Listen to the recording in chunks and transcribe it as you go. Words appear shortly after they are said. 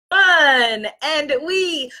one, and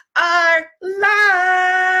we are live.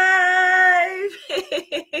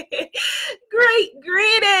 Great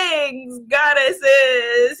greetings,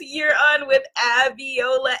 goddesses. You're on with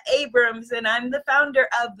Abiola Abrams, and I'm the founder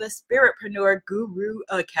of the Spiritpreneur Guru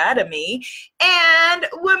Academy and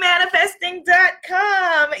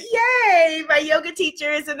we'remanifesting.com. Yay! My yoga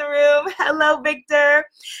teacher is in the room. Hello, Victor.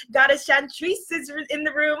 Goddess Chantrice is in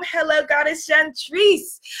the room. Hello, Goddess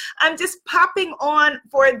Chantrice. I'm just popping on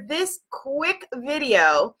for this quick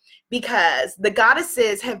video because the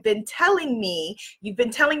goddesses have been telling me, you've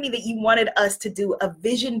been telling me that you wanted us to do a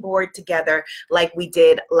vision board together like we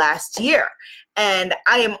did last year. And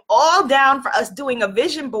I am all down for us doing a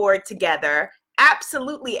vision board together.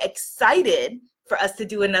 Absolutely excited for us to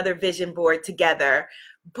do another vision board together.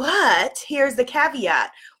 But here's the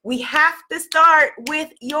caveat. We have to start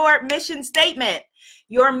with your mission statement.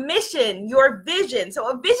 Your mission, your vision. So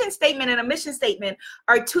a vision statement and a mission statement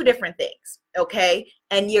are two different things, okay?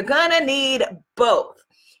 And you're gonna need both.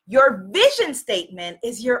 Your vision statement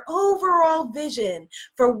is your overall vision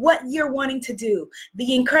for what you're wanting to do,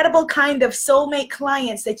 the incredible kind of soulmate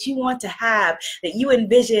clients that you want to have, that you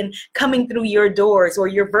envision coming through your doors or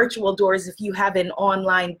your virtual doors if you have an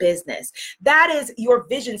online business. That is your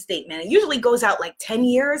vision statement. It usually goes out like 10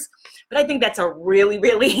 years, but I think that's a really,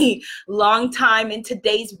 really long time in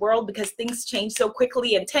today's world because things change so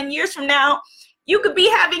quickly. And 10 years from now, you could be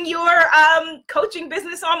having your coaching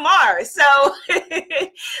business on Mars. So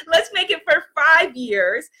let's make it for 5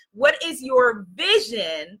 years. What is your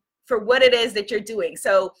vision for what it is that you're doing?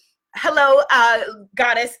 So hello,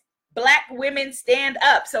 goddess, Black Women Stand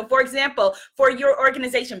Up. So for example, for your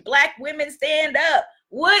organization, Black Women Stand Up,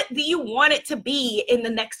 what do you want it to be in the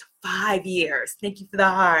next 5 years? Thank you for the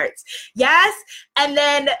hearts. Yes. And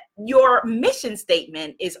then your mission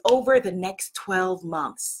statement is over the next 12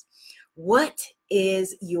 months. What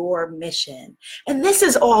is your mission? And this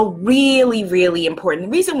is all really, really important.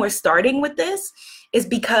 The reason we're starting with this is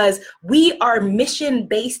because we are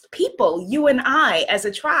mission-based people, you and I as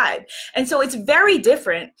a tribe. And so it's very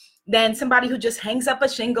different than somebody who just hangs up a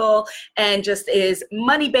shingle and just is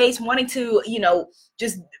money-based, wanting to,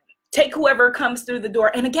 just take whoever comes through the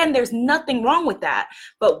door. And again, there's nothing wrong with that,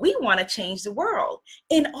 but we want to change the world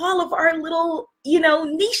in all of our little,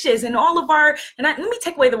 niches and all of our, let me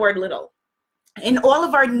take away the word little, in all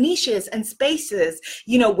of our niches and spaces,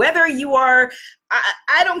 whether you are,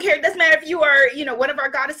 I don't care. It doesn't matter if you are, one of our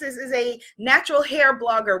goddesses is a natural hair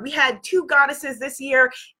blogger. We had 2 goddesses this year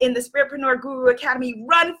in the Spiritpreneur Guru Academy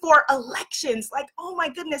run for elections. Like, oh my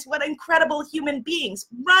goodness, what incredible human beings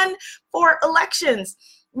run for elections.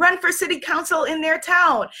 Run for city council in their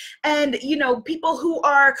town. And, people who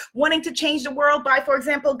are wanting to change the world by, for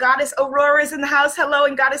example, Goddess Aurora is in the house. Hello.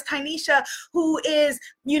 And Goddess Tynesha, who is,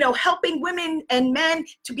 helping women and men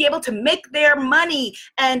to be able to make their money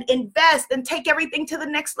and invest and take everything to the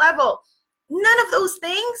next level. None of those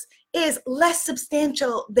things is less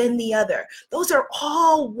substantial than the other. Those are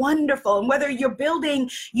all wonderful. And whether you're building,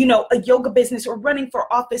 a yoga business or running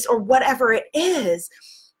for office or whatever it is,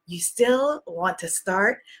 you still want to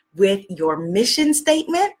start with your mission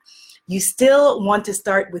statement. You still want to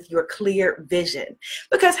start with your clear vision.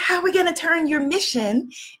 Because how are we going to turn your mission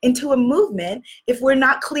into a movement if we're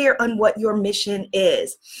not clear on what your mission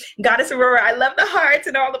is? Goddess Aurora, I love the hearts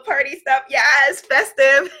and all the party stuff. Yes,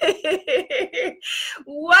 festive.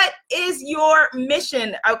 What is your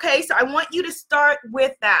mission? Okay, so I want you to start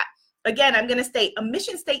with that. Again, I'm going to state a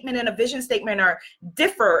mission statement and a vision statement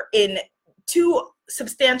differ in 2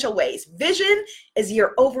 substantial ways. Vision is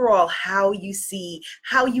your overall how you see,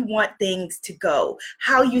 how you want things to go,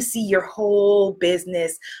 how you see your whole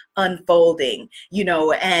business unfolding,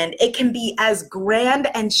 and it can be as grand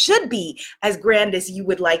and should be as grand as you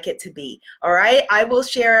would like it to be. All right. I will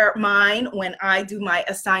share mine when I do my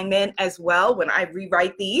assignment as well, when I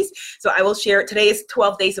rewrite these. So I will share it. Today is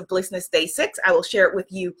 12 Days of Blissness, Day 6. I will share it with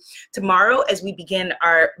you tomorrow as we begin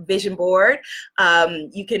our vision board.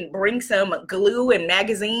 You can bring some glue and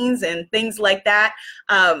magazines and things like that.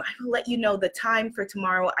 I will let you know the time for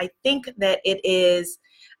tomorrow. I think that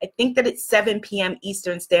it's 7 p.m.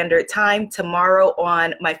 Eastern Standard Time tomorrow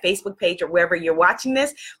on my Facebook page or wherever you're watching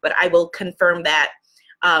this, but I will confirm that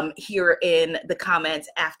here in the comments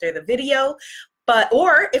after the video.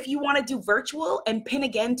 Or if you want to do virtual and pin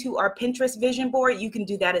again to our Pinterest vision board, you can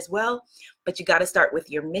do that as well. But you got to start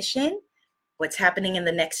with your mission, what's happening in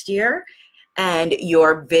the next year, and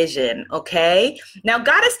your vision, okay? Now,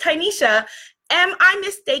 Goddess Tynesha am I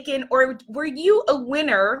mistaken, or were you a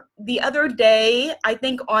winner the other day? I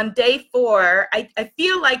think on day 4, I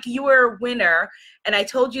feel like you were a winner, and I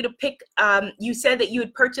told you to pick. You said that you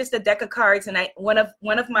had purchased a deck of cards, and one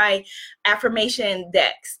of my affirmation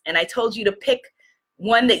decks, and I told you to pick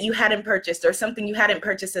one that you hadn't purchased or something you hadn't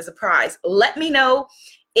purchased as a prize. Let me know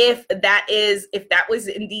if that was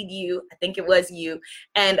indeed you. I think it was you.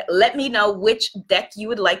 And let me know which deck you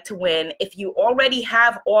would like to win. If you already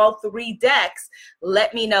have all 3 decks,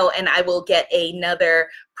 let me know and I will get another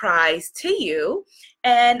prize to you.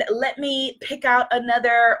 And let me pick out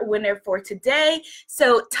another winner for today.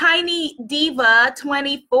 So Tiny Diva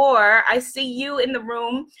 24, I see you in the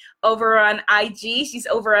room over on IG. She's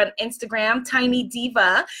over on Instagram, Tiny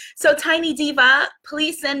Diva. So Tiny Diva,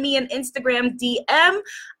 please send me an Instagram DM.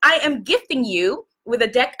 I am gifting you with a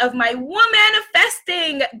deck of my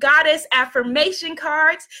Womanifesting Goddess affirmation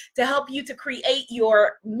cards to help you to create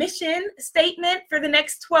your mission statement for the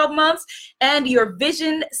next 12 months and your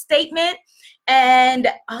vision statement. And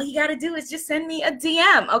all you got to do is just send me a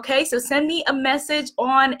DM, okay? So send me a message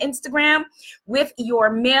on Instagram with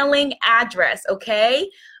your mailing address, okay?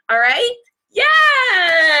 All right?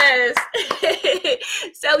 Yes!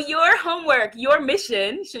 So your homework, your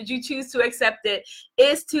mission, should you choose to accept it,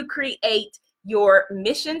 is to create your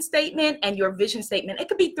mission statement and your vision statement. It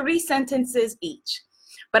could be 3 sentences each,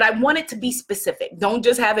 but I want it to be specific. Don't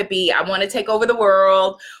just have it be, I want to take over the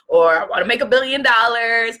world, or I want to make $1 billion,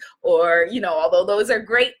 or, although those are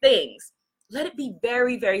great things. Let it be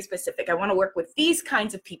very, very specific. I want to work with these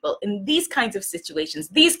kinds of people in these kinds of situations,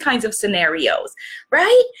 these kinds of scenarios,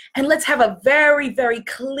 right? And let's have a very, very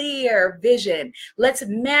clear vision. Let's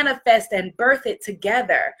manifest and birth it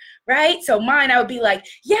together, right? So mine, I would be like,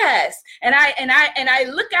 yes. And I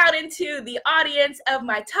look out into the audience of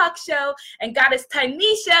my talk show, and Goddess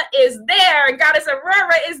Tanisha is there, and Goddess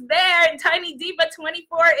Aurora is there, and Tiny Diva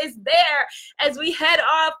 24 is there as we head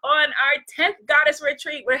off on our 10th Goddess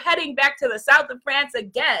Retreat. We're heading back to the south of France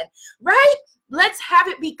again, right? Let's have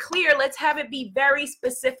it be clear. Let's have it be very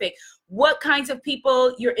specific. What kinds of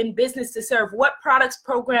people you're in business to serve? What products,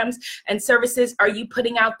 programs, and services are you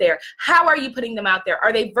putting out there? How are you putting them out there?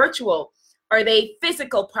 Are they virtual? Are they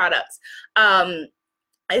physical products?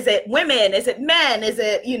 Is it women? Is it men? Is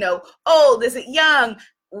it, old? Is it young?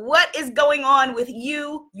 What is going on with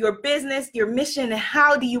you, your business, your mission?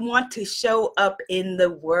 How do you want to show up in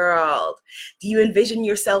the world? Do you envision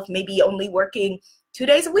yourself maybe only working 2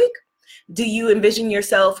 days a week? Do you envision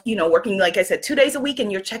yourself, working, like I said, 2 days a week, and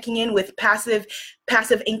you're checking in with passive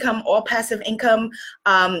income, all passive income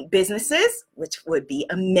businesses, which would be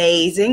amazing.